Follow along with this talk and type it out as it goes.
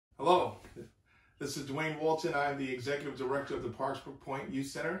Hello, this is Dwayne Walton. I'm the Executive Director of the Parksbrook Point Youth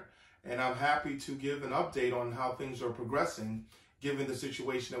Center, and I'm happy to give an update on how things are progressing given the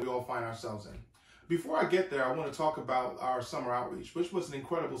situation that we all find ourselves in. Before I get there, I want to talk about our summer outreach, which was an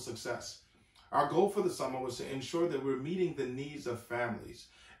incredible success. Our goal for the summer was to ensure that we're meeting the needs of families,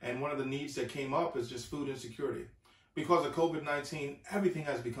 and one of the needs that came up is just food insecurity. Because of COVID-19, everything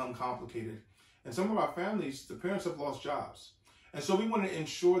has become complicated, and some of our families, the parents have lost jobs. And so we want to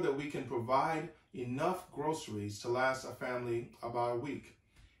ensure that we can provide enough groceries to last a family about a week.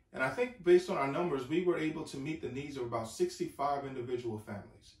 And I think based on our numbers, we were able to meet the needs of about 65 individual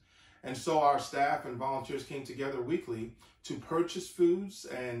families. And so our staff and volunteers came together weekly to purchase foods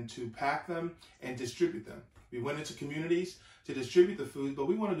and to pack them and distribute them. We went into communities to distribute the food, but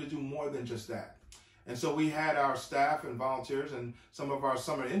we wanted to do more than just that. And so we had our staff and volunteers and some of our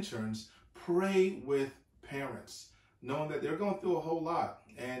summer interns pray with parents, knowing that they're going through a whole lot.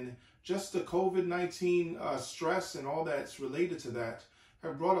 And just the COVID-19 stress and all that's related to that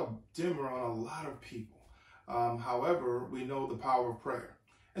have brought a dimmer on a lot of people. However, we know the power of prayer.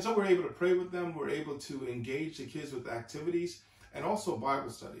 And so we're able to pray with them. We're able to engage the kids with activities and also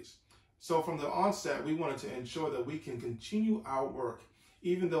Bible studies. So from the onset, we wanted to ensure that we can continue our work,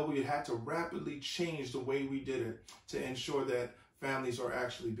 even though we had to rapidly change the way we did it to ensure that families are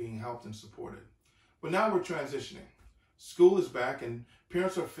actually being helped and supported. But now we're transitioning. School is back, and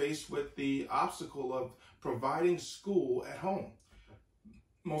parents are faced with the obstacle of providing school at home.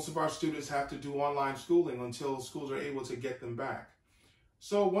 Most of our students have to do online schooling until schools are able to get them back.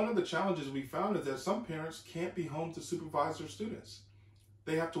 So one of the challenges we found is that some parents can't be home to supervise their students.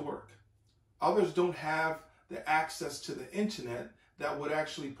 They have to work. Others don't have the access to the internet that would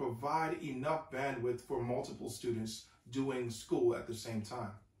actually provide enough bandwidth for multiple students doing school at the same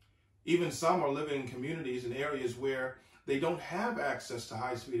time. Even some are living in communities and areas where they don't have access to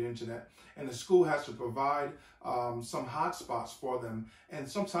high-speed internet, and the school has to provide some hotspots for them, and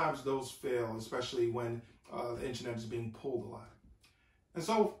sometimes those fail, especially when the internet is being pulled a lot. And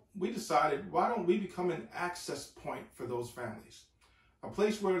so we decided, why don't we become an access point for those families? A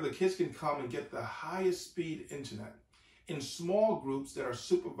place where the kids can come and get the highest speed internet in small groups that are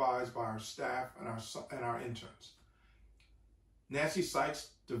supervised by our staff and our interns. Nancy Sykes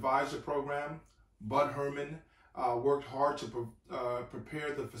devised the program. Bud Herman worked hard to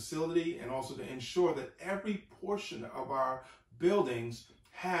prepare the facility and also to ensure that every portion of our buildings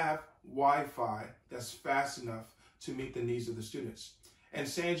have Wi-Fi that's fast enough to meet the needs of the students. And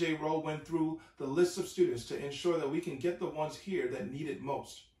Sanjay Rowe went through the list of students to ensure that we can get the ones here that need it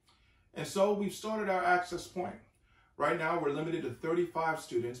most. And so we've started our access point. Right now, we're limited to 35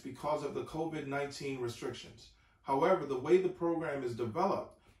 students because of the COVID-19 restrictions. However, the way the program is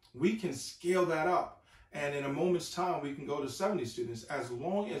developed, we can scale that up. And in a moment's time, we can go to 70 students as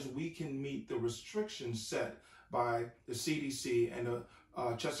long as we can meet the restrictions set by the CDC and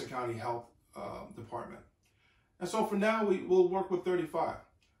the Chester County Health Department. And so for now, we will work with 35.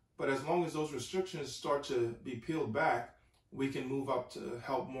 But as long as those restrictions start to be peeled back, we can move up to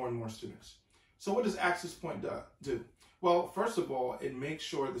help more and more students. So what does Access Point do? Well, first of all, it makes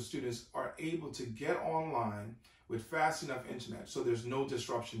sure the students are able to get online with fast enough internet so there's no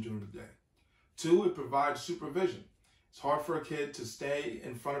disruption during the day. 2, it provides supervision. It's hard for a kid to stay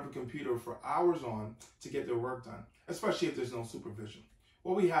in front of a computer for hours on to get their work done, especially if there's no supervision.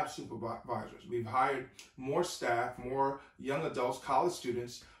 Well, we have supervisors. We've hired more staff, more young adults, college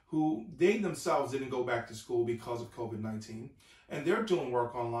students who they themselves didn't go back to school because of COVID-19. And they're doing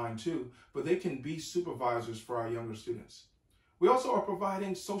work online too, but they can be supervisors for our younger students. We also are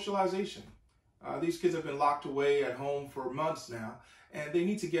providing socialization. These kids have been locked away at home for months now, and they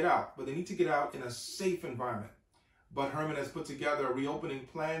need to get out, but they need to get out in a safe environment. Bud Herman has put together a reopening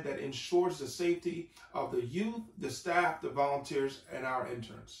plan that ensures the safety of the youth, the staff, the volunteers, and our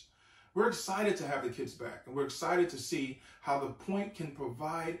interns. We're excited to have the kids back, and we're excited to see how the point can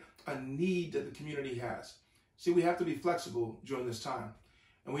provide a need that the community has. See, we have to be flexible during this time,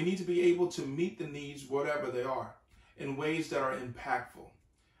 and we need to be able to meet the needs, whatever they are, in ways that are impactful.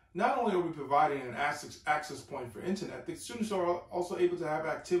 Not only are we providing an access point for internet, the students are also able to have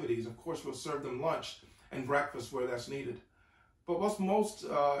activities. Of course, we'll serve them lunch and breakfast where that's needed. But what's most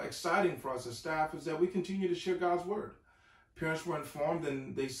exciting for us as staff is that we continue to share God's word. Parents were informed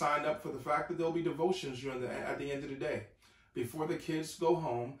and they signed up for the fact that there'll be devotions at the end of the day. Before the kids go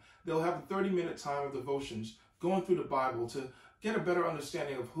home, they'll have a 30-minute time of devotions going through the Bible to get a better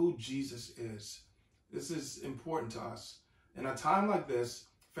understanding of who Jesus is. This is important to us. In a time like this,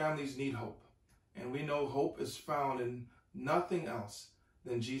 families need hope. And we know hope is found in nothing else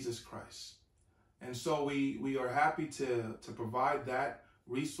than Jesus Christ. And so we are happy to provide that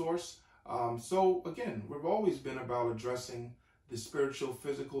resource. So again, we've always been about addressing the spiritual,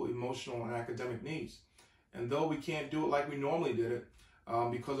 physical, emotional, and academic needs. And though we can't do it like we normally did it,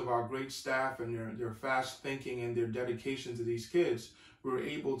 because of our great staff and their fast thinking and their dedication to these kids, we were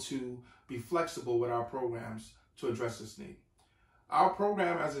able to be flexible with our programs to address this need. Our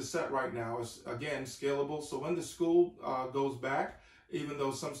program as it's set right now is, again, scalable. So when the school goes back, even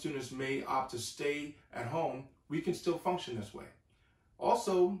though some students may opt to stay at home, we can still function this way.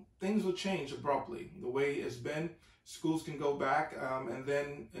 Also, things will change abruptly. The way it's been, schools can go back and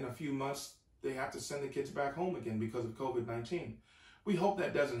then in a few months, they have to send the kids back home again because of COVID-19. We hope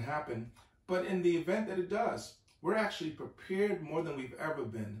that doesn't happen, but in the event that it does, we're actually prepared more than we've ever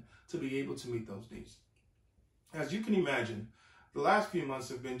been to be able to meet those needs. As you can imagine, the last few months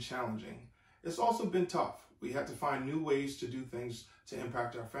have been challenging. It's also been tough. We had to find new ways to do things to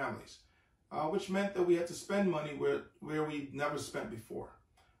impact our families, which meant that we had to spend money where we never spent before.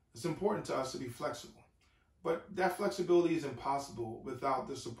 It's important to us to be flexible, but that flexibility is impossible without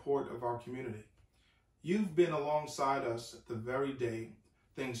the support of our community. You've been alongside us the very day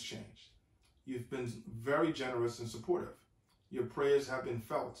things changed. You've been very generous and supportive. Your prayers have been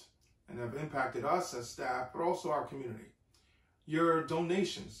felt and have impacted us as staff, but also our community. Your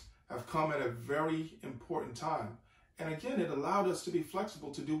donations have come at a very important time. And again, it allowed us to be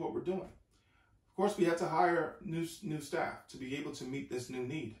flexible to do what we're doing. Of course, we had to hire new staff to be able to meet this new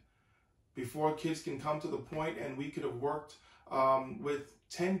need. Before kids can come to the point and we could have worked with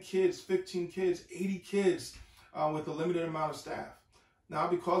 10 kids, 15 kids, 80 kids with a limited amount of staff. Now,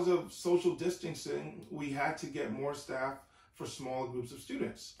 because of social distancing, we had to get more staff for smaller groups of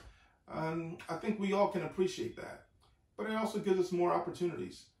students. I think we all can appreciate that, but it also gives us more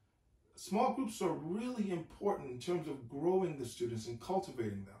opportunities. Small groups are really important in terms of growing the students and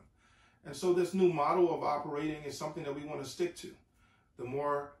cultivating them. And so this new model of operating is something that we want to stick to. The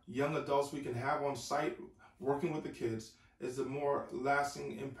more young adults we can have on site working with the kids is the more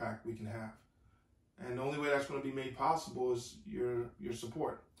lasting impact we can have. And the only way that's going to be made possible is your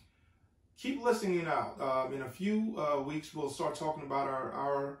support. Keep listening out. In a few weeks, we'll start talking about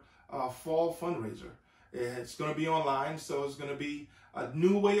our fall fundraiser. It's going to be online, so it's going to be a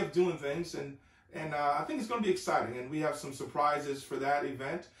new way of doing things, and I think it's going to be exciting. And we have some surprises for that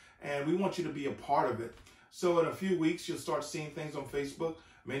event, and we want you to be a part of it. So in a few weeks, you'll start seeing things on Facebook.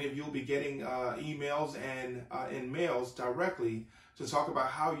 Many of you will be getting emails and mails directly to talk about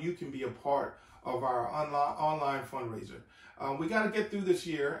how you can be a part of our online fundraiser. We got to get through this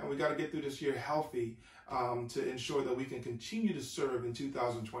year, and we got to get through this year healthy to ensure that we can continue to serve in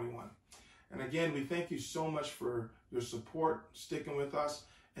 2021. And again, we thank you so much for your support, sticking with us,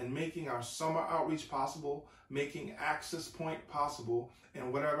 and making our summer outreach possible, making Access Point possible,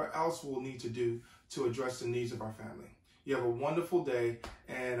 and whatever else we'll need to do to address the needs of our family. You have a wonderful day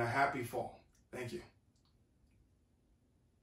and a happy fall. Thank you.